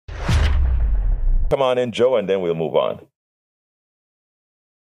Come on in, Joe, and then we'll move on.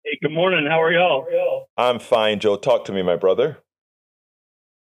 Hey, good morning. How are y'all? I'm fine, Joe. Talk to me, my brother.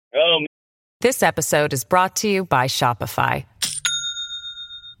 This episode is brought to you by Shopify.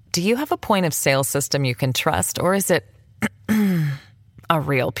 Do you have a point of sale system you can trust, or is it a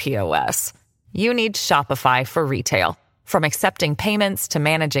real POS? You need Shopify for retail. From accepting payments to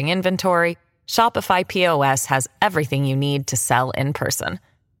managing inventory, Shopify POS has everything you need to sell in person.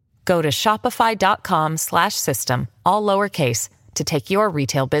 Go to shopify.com/system, all lowercase, to take your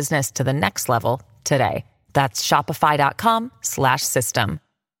retail business to the next level today. That's shopify.com/system.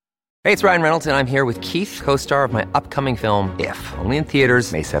 Hey, it's Ryan Reynolds, and I'm here with Keith, co-star of my upcoming film, If, only in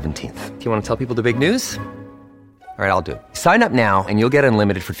theaters May 17th. Do you want to tell people the big news? All right, I'll do it. Sign up now and you'll get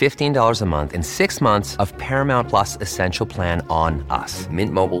unlimited for $15 a month and 6 months of Paramount Plus Essential Plan on us.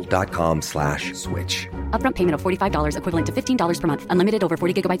 MintMobile.com/switch. Upfront payment of $45 equivalent to $15 per month. Unlimited over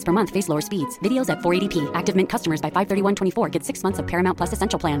 40 gigabytes per month. Face lower speeds. Videos at 480p. Active Mint customers by 531.24 get 6 months of Paramount Plus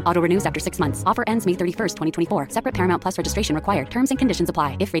Essential Plan. Auto renews after 6 months. Offer ends May 31st, 2024. Separate Paramount Plus registration required. Terms and conditions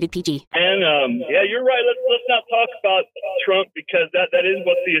apply if rated PG. And yeah, you're right. Let's not talk about Trump, because that is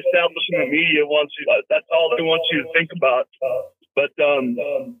what the establishment media wants you. That's all they want you to think about. But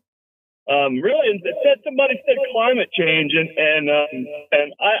really, somebody said climate change, and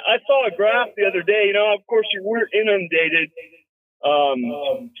I saw a graph the other day. You know, of course, we're inundated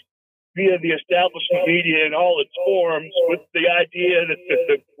via the establishment media in all its forms with the idea that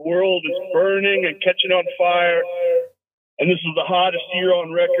the world is burning and catching on fire, and this is the hottest year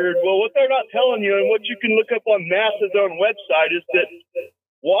on record. Well, what they're not telling you, and what you can look up on NASA's own website, is that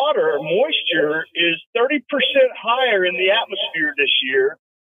water, moisture, is 30% higher in the atmosphere this year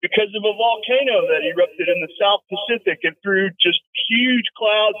because of a volcano that erupted in the South Pacific and threw just huge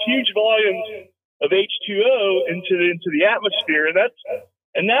clouds, huge volumes of H2O into the atmosphere, and that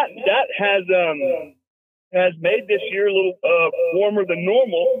has made this year a little warmer than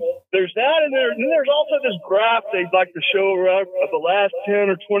normal. There's that, and there's also this graph they like to show of the last 10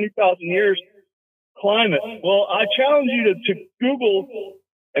 or 20,000 years climate. Well, I challenge you to Google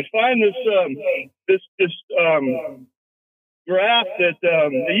and find this graph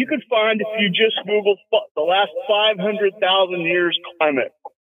that you could find if you just Google the last 500,000 years climate.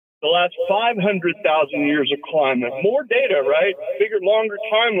 The last 500,000 years of climate. More data, right? Bigger, longer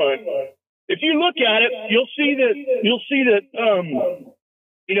timeline. If you look at it, you'll see that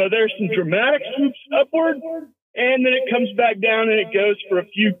there's some dramatic swoops upward, and then it comes back down, and it goes for a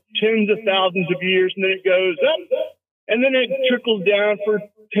few tens of thousands of years, and then it goes up, and then it trickles down for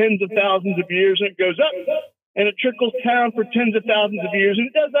tens of thousands of years, and it goes up, and it trickles down for tens of thousands of years, and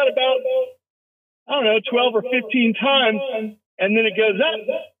it does that about 12 or 15 times, and then it goes up,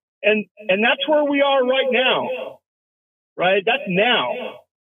 and that's where we are right now, right? That's now.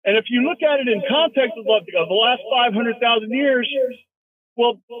 And if you look at it in context of the last 500,000 years,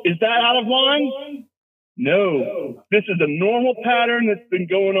 well, is that out of line? No. This is a normal pattern that's been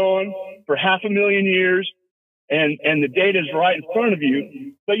going on for 500,000 years, and the data is right in front of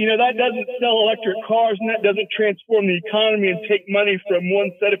you. But, that doesn't sell electric cars, and that doesn't transform the economy and take money from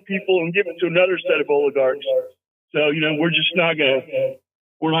one set of people and give it to another set of oligarchs. So, we're just not going to...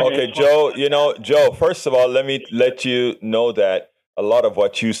 Okay, Joe, Joe, first of all, let me let you know that a lot of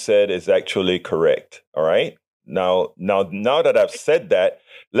what you said is actually correct. All right. Now that I've said that,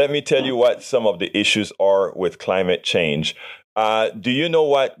 let me tell you what some of the issues are with climate change. Do you know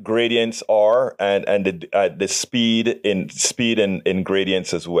what gradients are, and the speed in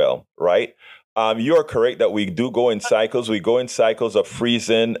gradients as well, right? You are correct that we do go in cycles. We go in cycles of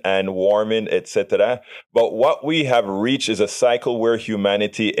freezing and warming, etc. But what we have reached is a cycle where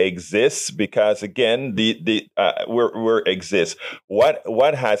humanity exists, because again, we're exist.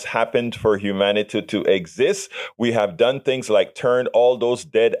 What has happened for humanity to exist? We have done things like turned all those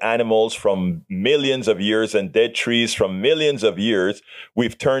dead animals from millions of years and dead trees from millions of years.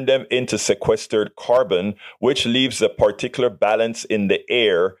 We've turned them into sequestered carbon, which leaves a particular balance in the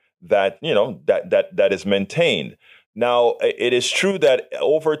air that is maintained. Now, it is true that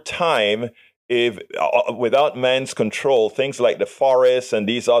over time, if without man's control, things like the forests and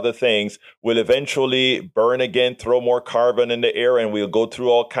these other things will eventually burn again, throw more carbon in the air, and we'll go through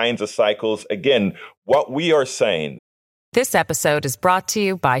all kinds of cycles. Again, what we are saying. This episode is brought to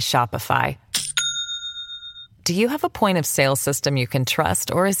you by Shopify. Do you have a point of sale system you can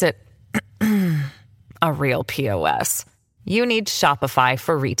trust, or is it a real POS? You need Shopify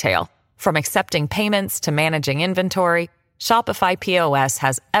for retail. From accepting payments to managing inventory, Shopify POS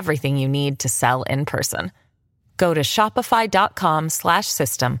has everything you need to sell in person. Go to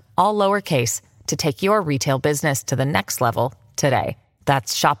shopify.com/system, all lowercase, to take your retail business to the next level today.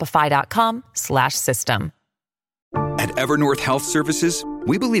 That's shopify.com/system. At Evernorth Health Services,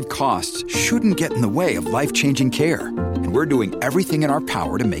 we believe costs shouldn't get in the way of life-changing care, and we're doing everything in our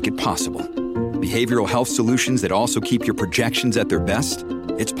power to make it possible. Behavioral health solutions that also keep your projections at their best?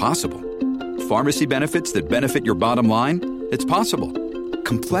 It's possible. Pharmacy benefits that benefit your bottom line? It's possible.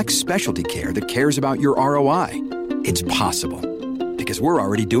 Complex specialty care that cares about your ROI? It's possible. Because we're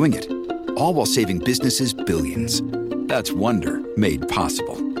already doing it. All while saving businesses billions. That's Wonder made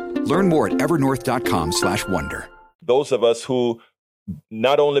possible. Learn more at evernorth.com/wonder. Those of us who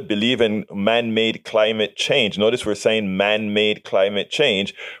not only believe in man-made climate change, notice we're saying man-made climate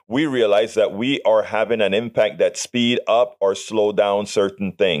change, we realize that we are having an impact that speed up or slow down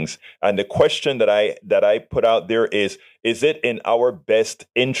certain things. And the question that I put out there is it in our best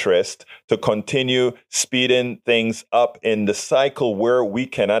interest to continue speeding things up in the cycle where we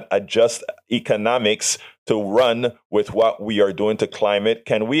cannot adjust economics to run with what we are doing to climate?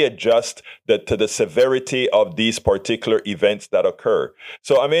 Can we adjust to the severity of these particular events that occur?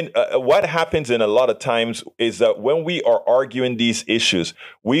 So, I mean, what happens in a lot of times is that when we are arguing these issues,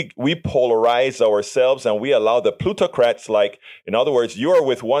 we polarize ourselves and we allow the plutocrats, like, in other words, you are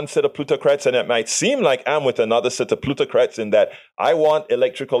with one set of plutocrats and it might seem like I'm with another set of plutocrats in that I want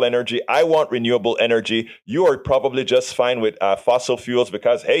electrical energy, I want renewable energy. You are probably just fine with fossil fuels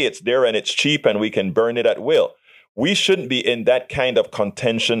because, hey, it's there and it's cheap and we can burn it at will. We shouldn't be in that kind of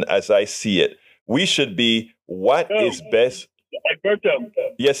contention as I see it. We should be what is best. Alberto.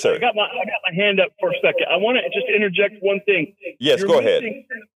 Yes, sir. I got my hand up for a second. I want to just interject one thing. Yes, go ahead.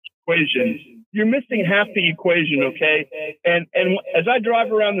 Equation. You're missing half the equation, okay? And as I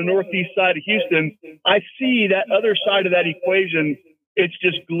drive around the northeast side of Houston, I see that other side of that equation. It's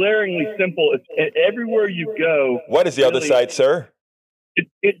just glaringly simple. It's everywhere you go. What is the other side, sir?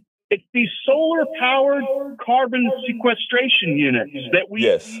 It's these solar-powered carbon sequestration units that we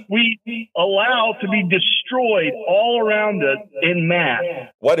allow to be destroyed all around us in mass.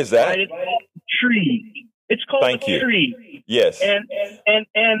 What is that? Right? It's called trees. It's called a tree. Yes. And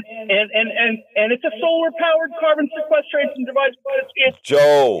it's a solar-powered carbon sequestration device.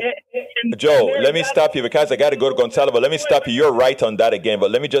 Joe, let me stop you because I got to go to Gonzalo, but let me stop you. You're right on that again,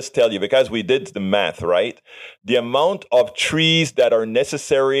 but let me just tell you, because we did the math, right? The amount of trees that are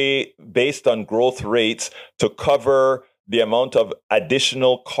necessary based on growth rates to cover the amount of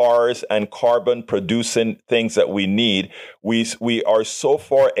additional cars and carbon producing things that we need, we are so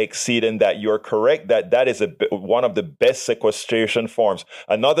far exceeding that. You're correct that is one of the best sequestration forms.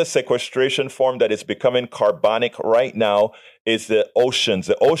 Another sequestration form that is becoming carbonic right now is the oceans.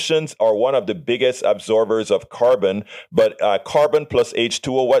 The oceans are one of the biggest absorbers of carbon, but carbon plus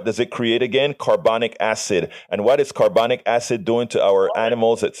H2O, what does it create again? Carbonic acid. And what is carbonic acid doing to our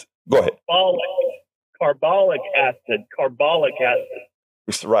animals? Go ahead. Carbolic acid.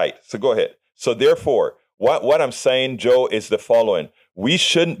 Right. So go ahead. So therefore, what I'm saying, Joe, is the following. We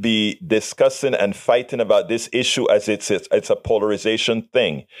shouldn't be discussing and fighting about this issue as it's a polarization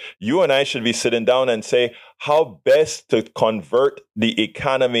thing. You and I should be sitting down and say how best to convert the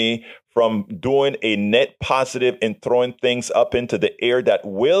economy from doing a net positive and throwing things up into the air that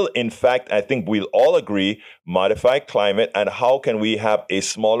will, in fact, I think we'll all agree, modify climate, and how can we have a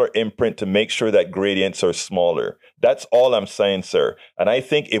smaller imprint to make sure that gradients are smaller. That's all I'm saying, sir. And I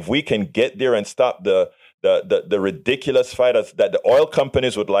think if we can get there and stop the ridiculous fight that the oil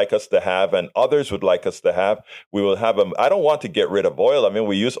companies would like us to have and others would like us to have, we will have them. I don't want to get rid of oil. I mean,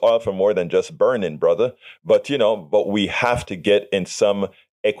 we use oil for more than just burning, brother. But we have to get in some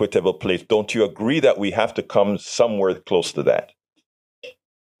equitable place. Don't you agree that we have to come somewhere close to that?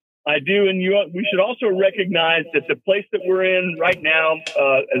 I do, and we should also recognize that the place that we're in right now,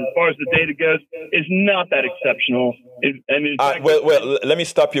 as far as the data goes, is not that exceptional. Well, let me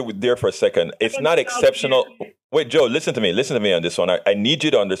stop you there for a second. It's not exceptional. Wait, Joe, listen to me on this one. I need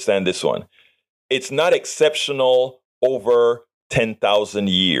you to understand this one. It's not exceptional over 10,000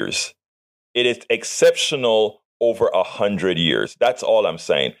 years. It is exceptional over 100 years. That's all I'm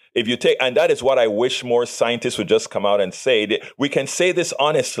saying. If you take, and that is what I wish more scientists would just come out and say. We can say this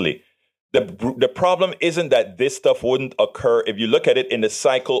honestly. The problem isn't that this stuff wouldn't occur. If you look at it in the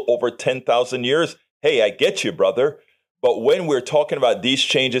cycle over 10,000 years, hey, I get you, brother. But when we're talking about these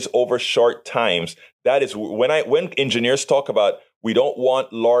changes over short times, that is when engineers talk about we don't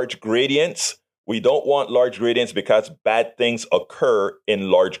want large gradients. We don't want large gradients because bad things occur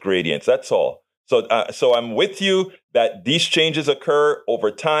in large gradients. That's all. So I'm with you that these changes occur over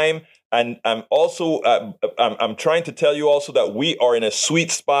time. And I'm also I'm trying to tell you also that we are in a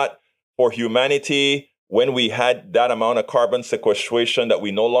sweet spot for humanity when we had that amount of carbon sequestration that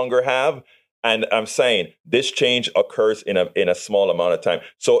we no longer have. And I'm saying this change occurs in a small amount of time.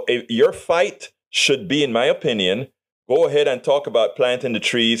 So if your fight should be, in my opinion, go ahead and talk about planting the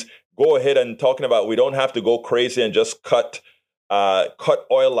trees. Go ahead and talking about we don't have to go crazy and just cut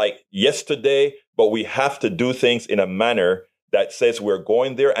oil like yesterday, but we have to do things in a manner that says we're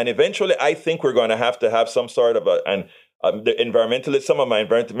going there. And eventually, I think we're going to have some sort of the environmentalists, some of my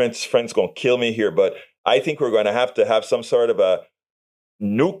environmentalist friends going to kill me here, but I think we're going to have some sort of a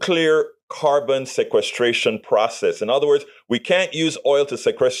nuclear carbon sequestration process. In other words, we can't use oil to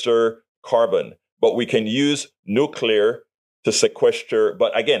sequester carbon, but we can use nuclear to sequester.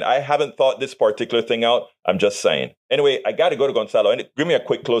 But again, I haven't thought this particular thing out. I'm just saying. Anyway, I got to go to Gonzalo. Give me a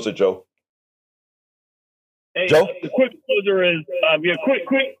quick closer, Joe. Hey, Joe? The quick closer is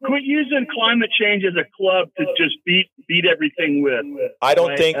quit using climate change as a club to just beat everything with. I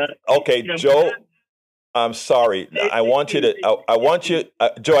don't think. Okay, Joe. I'm sorry. I want you,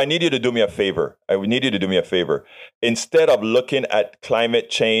 Joe. I need you to do me a favor. I need you to do me a favor. Instead of looking at climate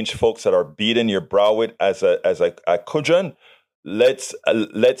change, folks that are beating your brow with as a cudgel, let's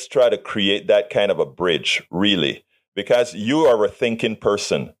try to create that kind of a bridge, really, because you are a thinking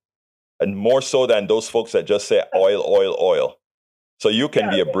person. And more so than those folks that just say oil, oil, oil. So you can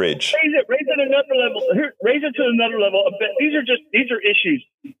be a bridge. Raise it another level. Raise it to another level. These are issues.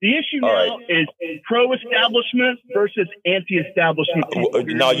 The issue now is pro-establishment versus anti-establishment.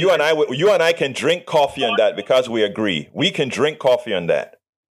 Now you and I can drink coffee on that because we agree. We can drink coffee on that.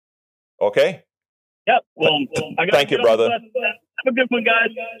 Okay? Yep. Well, thank you, brother. Have a good one, guys.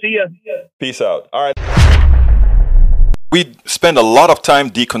 See ya. Peace out. All right. We spend a lot of time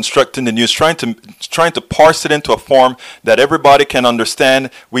deconstructing the news, trying to parse it into a form that everybody can understand.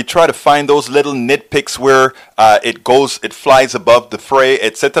 We try to find those little nitpicks where it flies above the fray,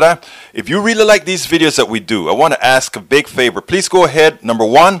 etc. If you really like these videos that we do, I want to ask a big favor. Please go ahead. Number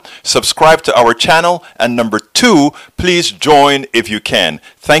 1, subscribe to our channel, and number 2, please join if you can.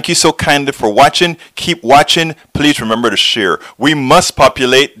 Thank you so kindly for watching. Keep watching. Please remember to share. We must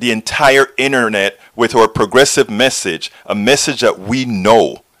populate the entire internet with our progressive message, a message that we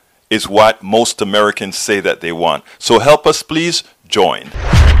know is what most Americans say that they want. So help us, please join.